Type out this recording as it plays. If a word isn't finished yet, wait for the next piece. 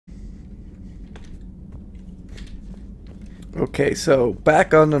Okay, so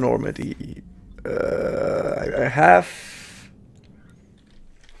back on the Normandy. I have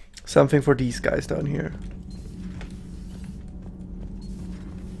something for these guys down here.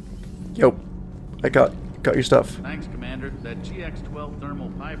 Yo, I got your stuff. Thanks, Commander. That GX-12 thermal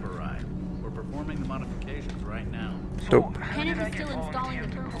pipe arrived. We're performing the modifications right now. Dope. Kenneth is still installing the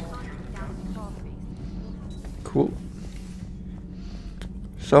thermal. Cool.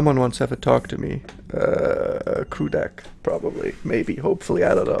 Someone wants to have a talk to me. Crew deck, probably, maybe, hopefully,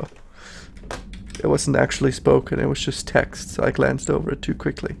 I don't know. It wasn't actually spoken, it was just text, so I glanced over it too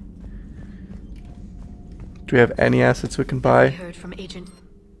quickly. Do we have any assets we can buy? I heard from Agent.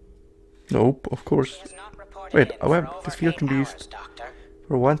 Nope, of course. Wait, this field can be used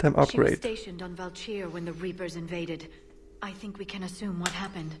for a one-time She was upgrade. stationed on Valchir when the Reapers invaded. I think we can assume what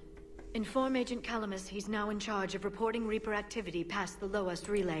happened. Inform Agent Calamus he's now in charge of reporting Reaper activity past the lowest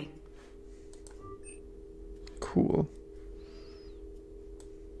relay. Cool.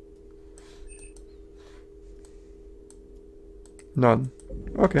 None.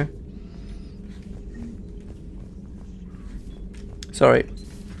 Okay. Sorry.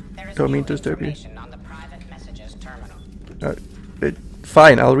 Don't mean to disturb you.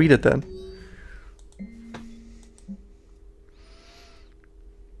 Fine, I'll read it then.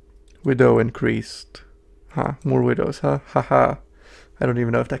 Widow increased. Huh, more widows, huh? Haha. I don't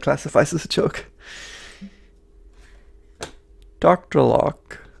even know if that classifies as a joke. Dr.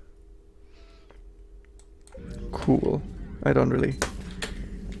 Locke. Cool. I don't really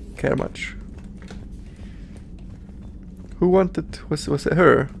care much. Who wanted... Was it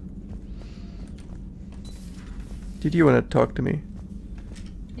her? Did you want to talk to me?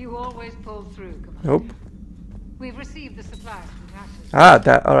 You always pull through, Commander. Nope. We've received the supplies from Taxes. Ah,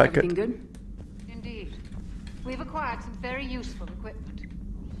 that... Alright, Everything good. good? Indeed. We've acquired some very useful equipment.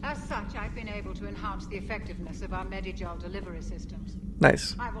 As such, I've been able to enhance the effectiveness of our Medigel delivery systems.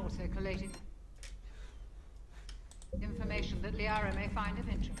 Nice. I've also collated information that Liara may find of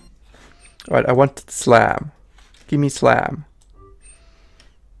interest. Alright, I want Slam. Give me Slam.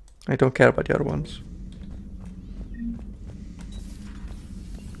 I don't care about the other ones.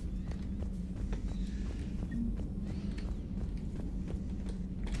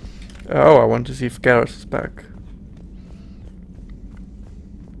 Oh, I want to see if Garrus is back.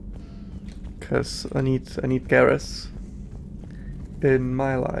 Cause I need Garrus in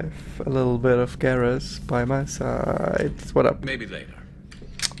my life. A little bit of Garrus by my side. What up? Maybe later.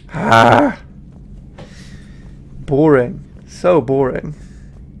 Ah, boring. So boring.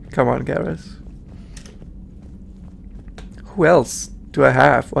 Come on, Garrus. Who else do I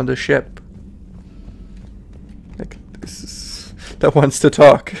have on the ship? Like this is that wants to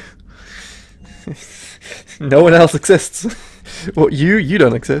talk. No one else exists. Well, you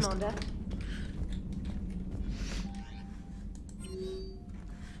don't exist.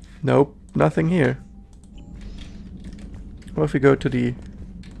 Nope, nothing here. What if we go to the...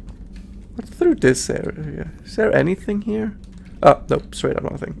 What's through this area? Is there anything here? Oh, nope, straight up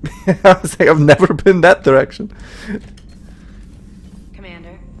nothing. I was like, I've never been that direction.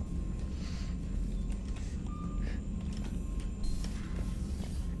 Commander.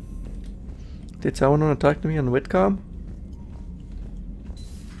 Did someone want to talk to me on Witcom?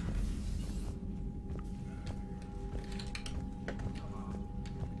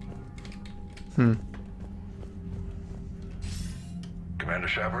 Commander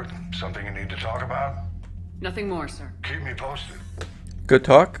Shepard, something you need to talk about? Nothing more, sir. Keep me posted. Good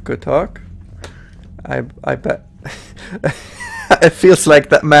talk, good talk. I bet. It feels like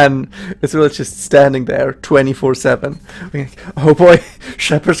that man is really just standing there 24/7. Like, oh boy,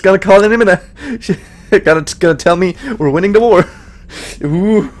 Shepard's gonna call in a minute. Gonna tell me we're winning the war.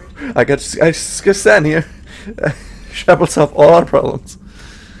 Ooh, I just gonna stand here. Shepard solve all our problems.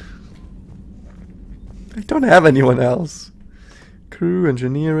 I don't have anyone else. Crew,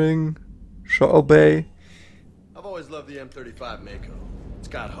 engineering, shuttle bay. I've always loved the M35 Mako. It's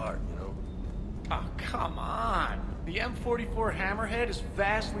got heart, you know? Oh, come on. The M44 Hammerhead is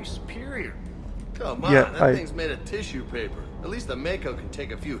vastly superior. Come on, Yeah, that thing's made of tissue paper. At least the Mako can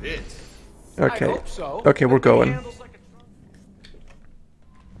take a few hits. Okay. I hope so. Okay, we're That thing going. handles like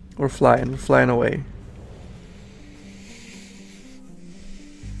a We're flying away.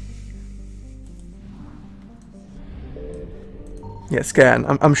 Yeah, scan.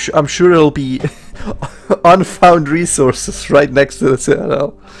 I'm sure it'll be unfound resources right next to the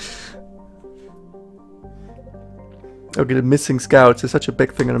Citadel. Okay, the missing scouts is such a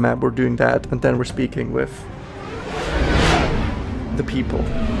big thing on the map. We're doing that, and then we're speaking with the people.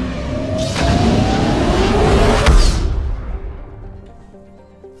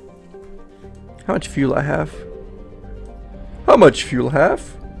 How much fuel I have? How much fuel have?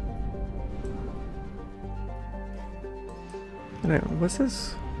 What's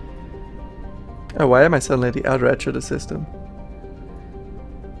this? Oh, why am I suddenly at the other edge of the system?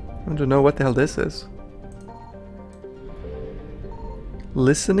 I want to know what the hell this is.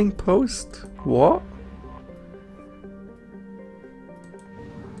 Listening post? What?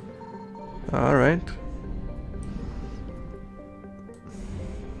 Alright.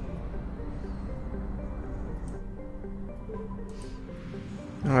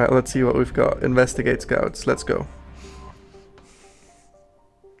 Alright, let's see what we've got. Investigate scouts. Let's go.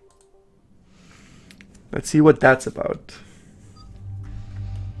 Let's see what that's about.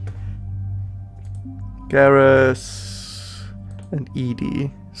 Garrus and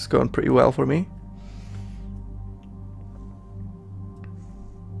Edie. It's going pretty well for me.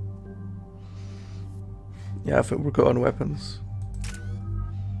 Yeah, I think we're good on weapons.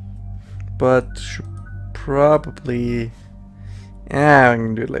 But should probably... Yeah, I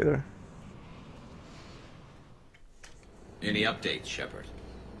can do it later. Any updates, Shepard?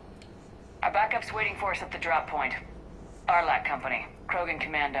 Our backup's waiting for us at the drop point. Arlac Company, Krogan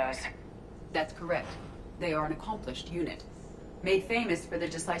Commandos. That's correct. They are an accomplished unit. Made famous for their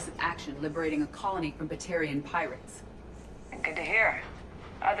decisive action liberating a colony from Batarian pirates. Good to hear.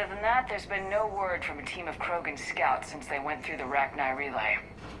 Other than that, there's been no word from a team of Krogan scouts since they went through the Rachni relay.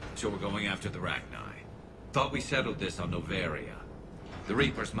 So we're going after the Rachni. Thought we settled this on Noveria. The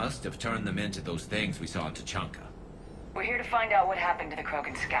Reapers must have turned them into those things we saw in Tachanka. We're here to find out what happened to the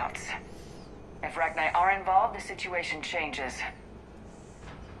Krogan scouts. If Rachni are involved, the situation changes.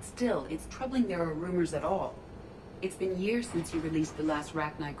 Still, it's troubling there are rumors at all. It's been years since you released the last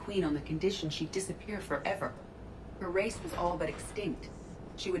Rachni Queen on the condition she'd disappear forever. Her race was all but extinct.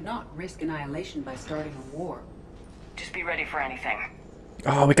 She would not risk annihilation by starting a war. Just be ready for anything.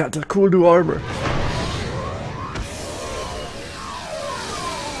 Oh, we got the cool new armor.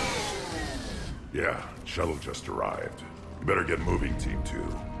 Yeah, shuttle just arrived. You better get moving, Team 2.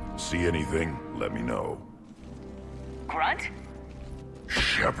 See anything, let me know. Grunt?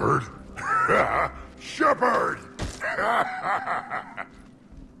 Shepard? Shepard!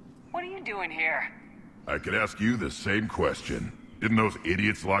 What are you doing here? I could ask you the same question. Didn't those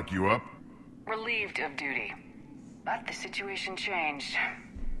idiots lock you up? Relieved of duty. But the situation changed.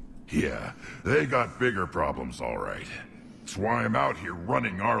 Yeah, they got bigger problems, all right. That's why I'm out here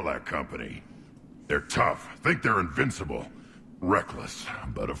running Arlac Company. They're tough, think they're invincible. Reckless,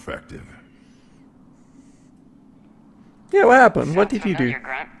 but effective. Yeah, what happened? Sounds What did you do? familiar,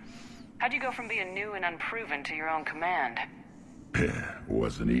 Grunt. How'd you go from being new and unproven to your own command?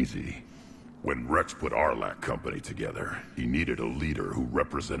 Wasn't easy. When Rex put Arlac Company together, he needed a leader who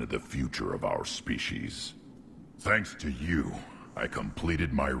represented the future of our species. Thanks to you, I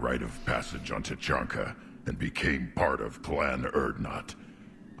completed my rite of passage on Tachanka and became part of Clan Urdnot.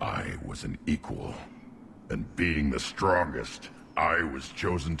 I was an equal, and being the strongest, I was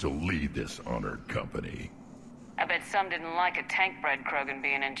chosen to lead this honored company. I bet some didn't like a tank-bred Krogan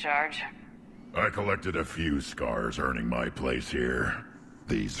being in charge. I collected a few scars earning my place here.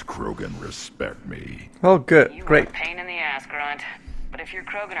 These Krogan respect me. Oh, good. You Great. are a pain in the ass, Grunt. But if your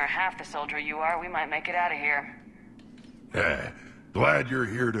Krogan are half the soldier you are, we might make it out of here. Glad you're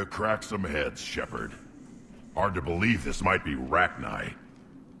here to crack some heads, Shepard. Hard to believe this might be Rachni.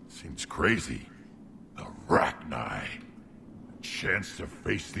 Seems crazy. The Rachni. Chance to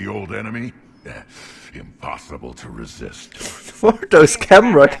face the old enemy? Impossible to resist. What are those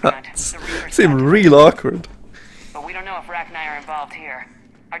camera cuts? Seem real awkward. But we don't know if Rachni are involved here.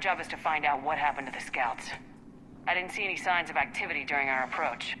 Our job is to find out what happened to the scouts. I didn't see any signs of activity during our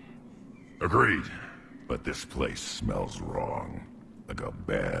approach. Agreed. But this place smells wrong. Like a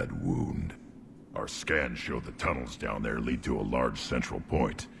bad wound. Our scans show the tunnels down there lead to a large central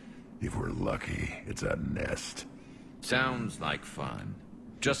point. If we're lucky, it's a nest. Sounds like fun.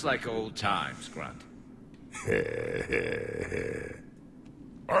 Just like old times, Grunt.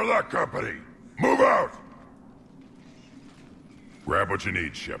 Arlac Company, move out! Grab what you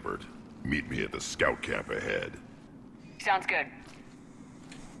need, Shepard. Meet me at the scout camp ahead. Sounds good.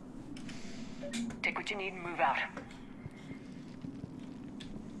 Take what you need and move out.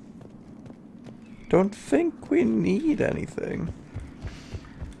 Don't think we need anything.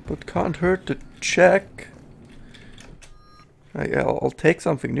 But can't hurt to check. I'll take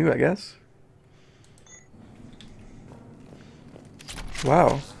something new, I guess.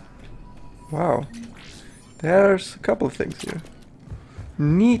 Wow. Wow. There's a couple of things here.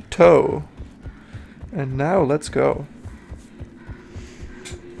 Neato. And now let's go.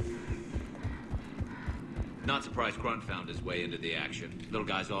 Not surprised Grunt found his way into the action. Little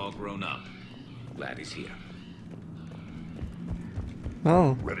guy's all grown up. Glad he's here.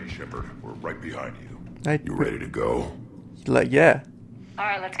 Oh. Ready, Shepard. We're right behind you. I- You ready to go? Like, yeah.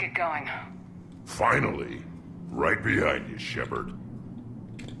 Alright, let's get going. Finally. Right behind you, Shepard.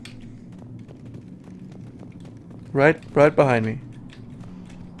 Right behind me.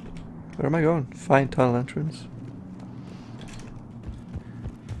 Where am I going? Find tunnel entrance.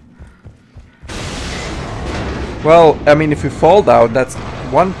 Well, I mean, if you fall down, that's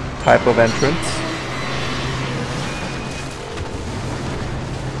one type of entrance.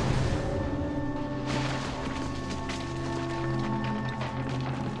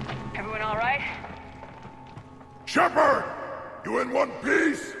 Everyone alright? Shepard! You in one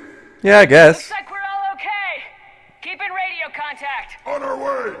piece? Yeah, I guess. Looks like we're all okay. Keep in radio contact. On our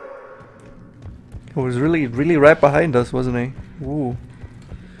way! He was really right behind us, wasn't he? Ooh.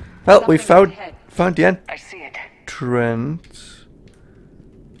 Well, we found the I see it. entrance.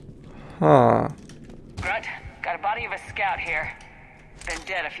 Huh. Grunt, got a body of a scout here. Been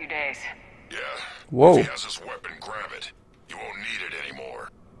dead a few days. Yeah. Whoa. If he has his weapon, grab it. You won't need it anymore.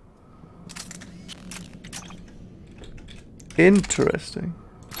 Interesting.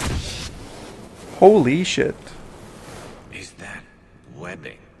 Holy shit. Is that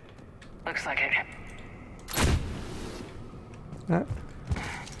webbing? Looks like it.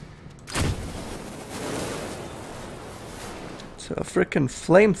 It's a freaking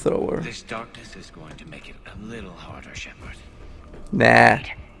flamethrower. This darkness is going to make it a little harder, Shepard. Nah.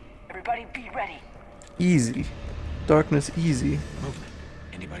 Everybody be ready. Easy. Darkness easy. Movement.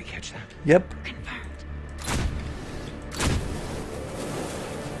 Anybody catch that? Yep. Confirmed.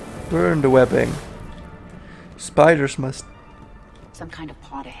 Burn the webbing. Spiders must... Some kind of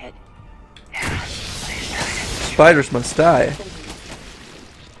pod ahead. Spiders must die.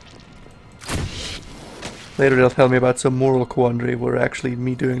 Later they'll tell me about some moral quandary where actually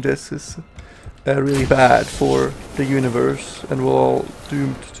me doing this is really bad for the universe and we're all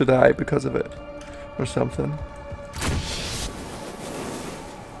doomed to die because of it. Or something.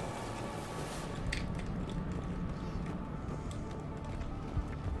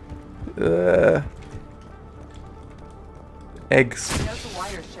 Eggs. Knows the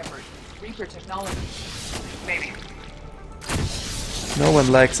wires, Shepard. Reaper technology. Maybe. No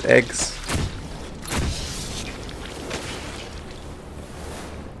one likes eggs.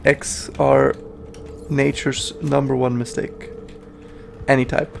 Eggs are nature's #1 mistake. Any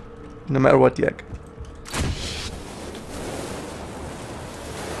type. No matter what the egg.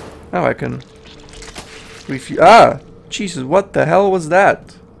 Now I can refuse. Ah! Jesus, what the hell was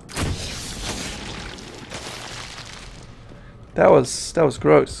that? That was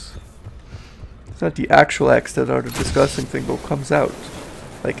gross. It's not the actual eggs that are the disgusting thing, but comes out.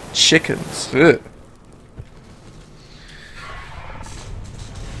 Like chickens. Ugh.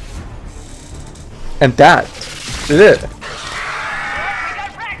 And that. Ugh. We got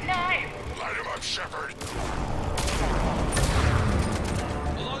Ragnar! Light him up, Shepard.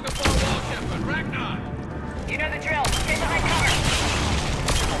 Along the far wall, Shepard. Ragnar! You know the drill. Stay behind cover.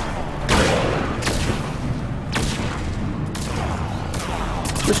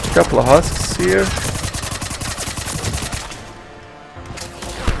 Just a couple of husks here.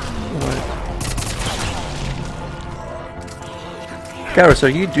 Alright. Garrus, are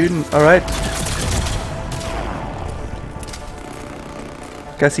you doing alright?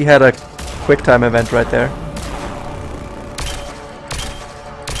 Guess he had a quick time event right there.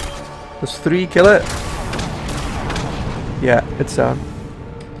 Those 3 kill it? Yeah, it's down.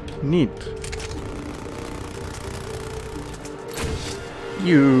 Neat.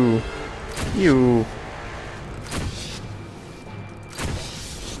 You.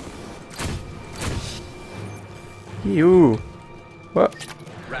 What?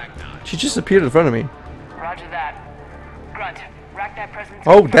 Ragnar. She just appeared in front of me. Roger that. Grunt, Ragnar presence.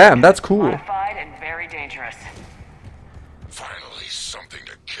 Oh, confirmed. damn, that's cool. Modified and very dangerous. Finally, something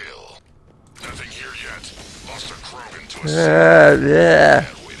to kill. Nothing here yet. Lost a Krogan to a Yeah.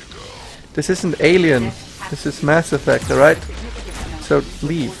 bad way to go. This isn't Alien. This is Mass Effect, alright? So,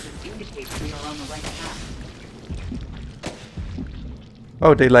 leave. Indicates we are on the right path.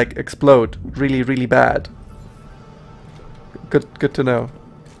 Oh, they like explode. Really, really bad. Good to know.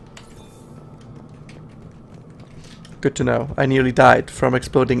 Good to know. I nearly died from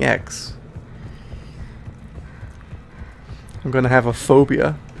exploding eggs. I'm gonna have a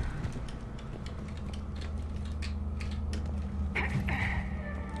phobia.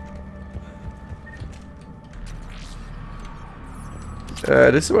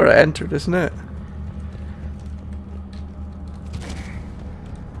 This is where I entered, isn't it?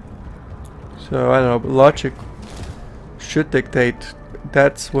 So, I don't know, but logic should dictate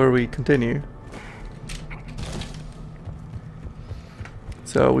that's where we continue.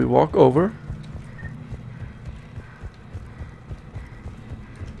 So we walk over.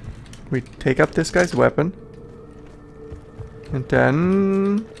 We take up this guy's weapon. And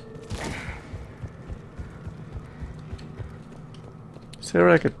then... Is there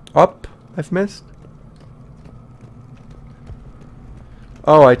like a up I've missed?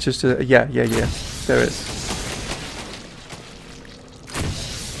 Oh, I just... yeah. There is.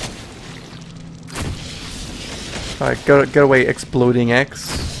 Alright, get away, exploding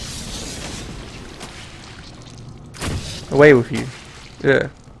X. Away with you. Yeah.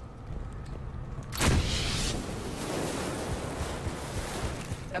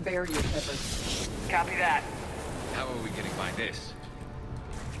 A barrier, Pepper. Copy that. How are we getting by this?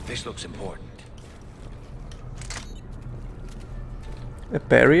 This looks important. A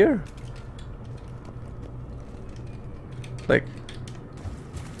barrier? Like...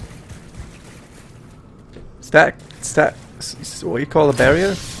 Is what you call a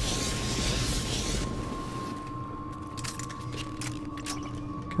barrier?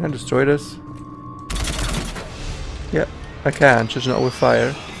 Can I destroy this? Yeah, I can, just not with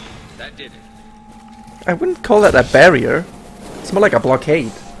fire. That did it. I wouldn't call that a barrier. It's more like a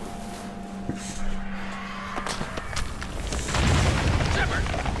blockade.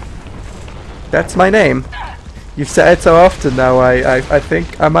 That's my name. You've said it so often now, I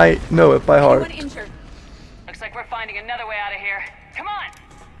think I might know it by heart. Looks like we're finding another way out of here. Come on!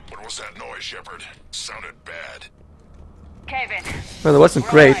 What was that noise, Shepard? Sounded bad. Cave in. Well, it wasn't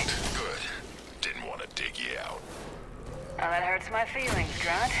We're great. alright. Good. Didn't want to dig you out. Oh, that hurts my feelings,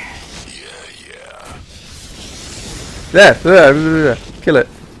 Grunt. Yeah. Kill it.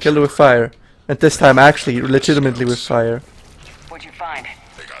 Kill it with fire. And this time actually, legitimately with fire. What'd you find?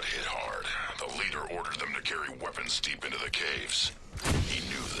 They got hit hard. The leader ordered them to carry weapons deep into the caves. He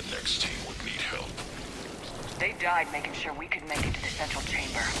knew the next team would need help. They died making sure we could make it to the central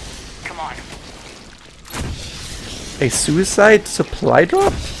chamber. Come on. A suicide supply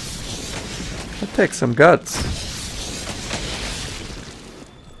drop? That takes some guts.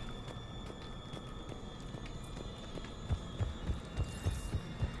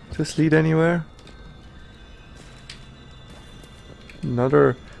 Does this lead anywhere?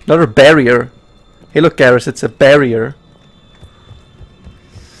 Another barrier. Hey look, Garrus, it's a barrier.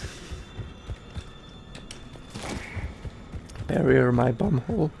 Barrier my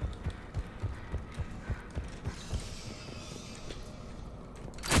bumhole.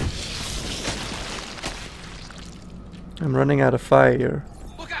 I'm running out of fire.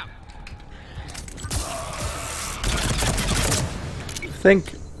 Look out! I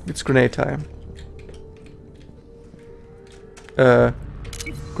think it's grenade time.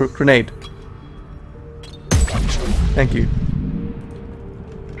 Grenade. Thank you.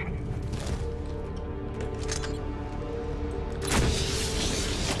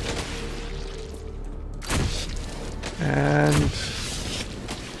 And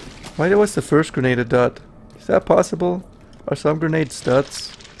why was the first grenade a dud? Is that possible? Are some grenades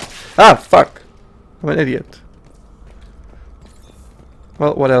duds? Ah, fuck! I'm an idiot.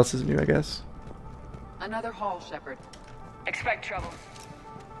 Well, what else is new, I guess? Another hall, Shepard. Expect trouble.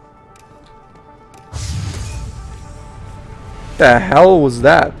 The hell was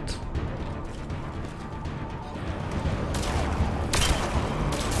that?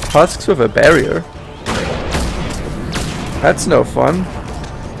 Husks with a barrier? That's no fun.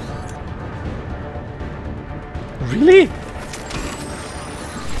 Really?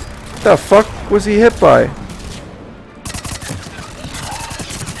 The fuck was he hit by?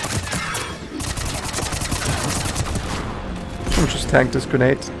 I'll just tank this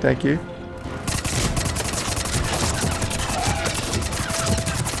grenade, thank you.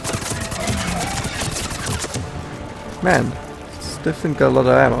 Man, this thing got a lot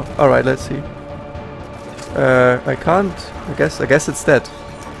of ammo. Alright, let's see. I can't. I guess it's dead.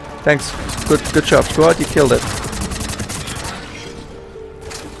 Thanks. Good job, squad. You killed it.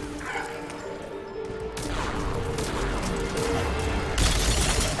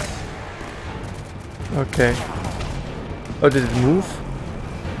 Okay. Oh, did it move?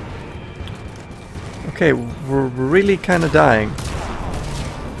 Okay, we're really kind of dying.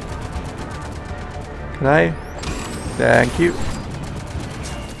 Can I? Thank you.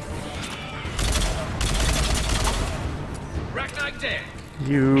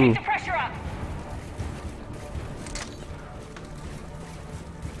 You. Keep the pressure up.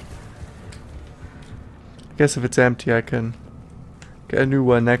 I guess if it's empty, I can get a new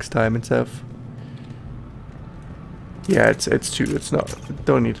one next time instead of. Yeah, it's two. It's not.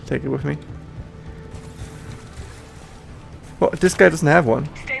 Don't need to take it with me. Well, this guy doesn't have one.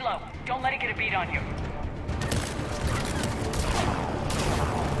 Stay low. Don't let it get a beat on you.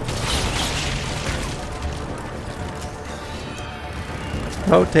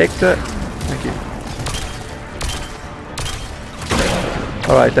 No, take the... Thank you.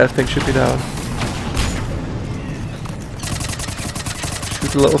 Alright, that thing should be down.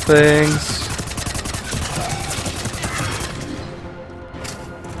 Shoot the little things.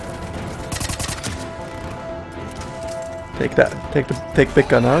 Take that. Take big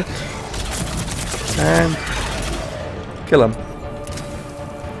gun out. And kill him.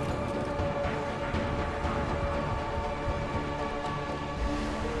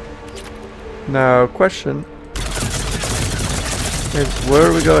 Now, question is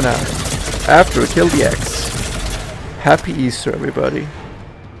where we go now? After we kill the X. Happy Easter, everybody.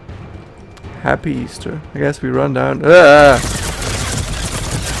 Happy Easter. I guess we run down. Ah!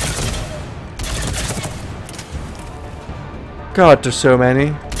 God, there's so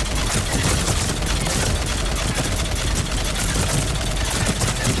many.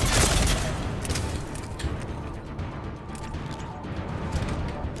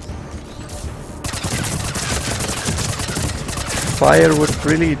 Fire would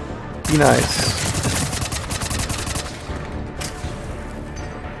really be nice.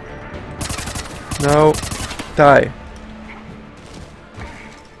 No. Die.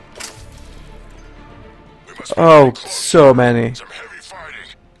 Oh, so many. Some heavy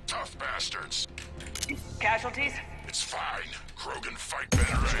fighting. Tough bastards. Casualties? It's fine. Krogan fight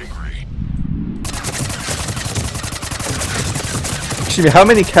better angry. Excuse me, how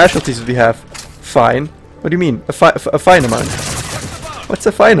many casualties do we have? Fine. What do you mean? A fine amount? What's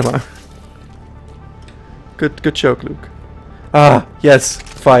a fine amount? Good joke, Luke. Ah, yes,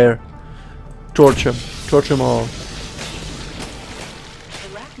 fire. Torch them all. The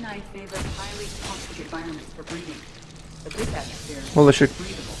Rachni favor highly toxic environments for breeding, but this atmosphere is Well, they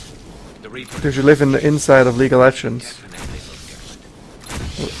should live in the inside of League of Legends.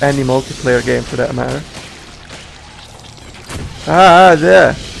 Or any multiplayer game for that matter. Ah,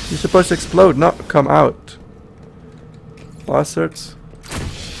 there. You're supposed to explode, not come out. Bastards.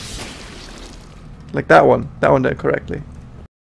 Like that one. That one did correctly.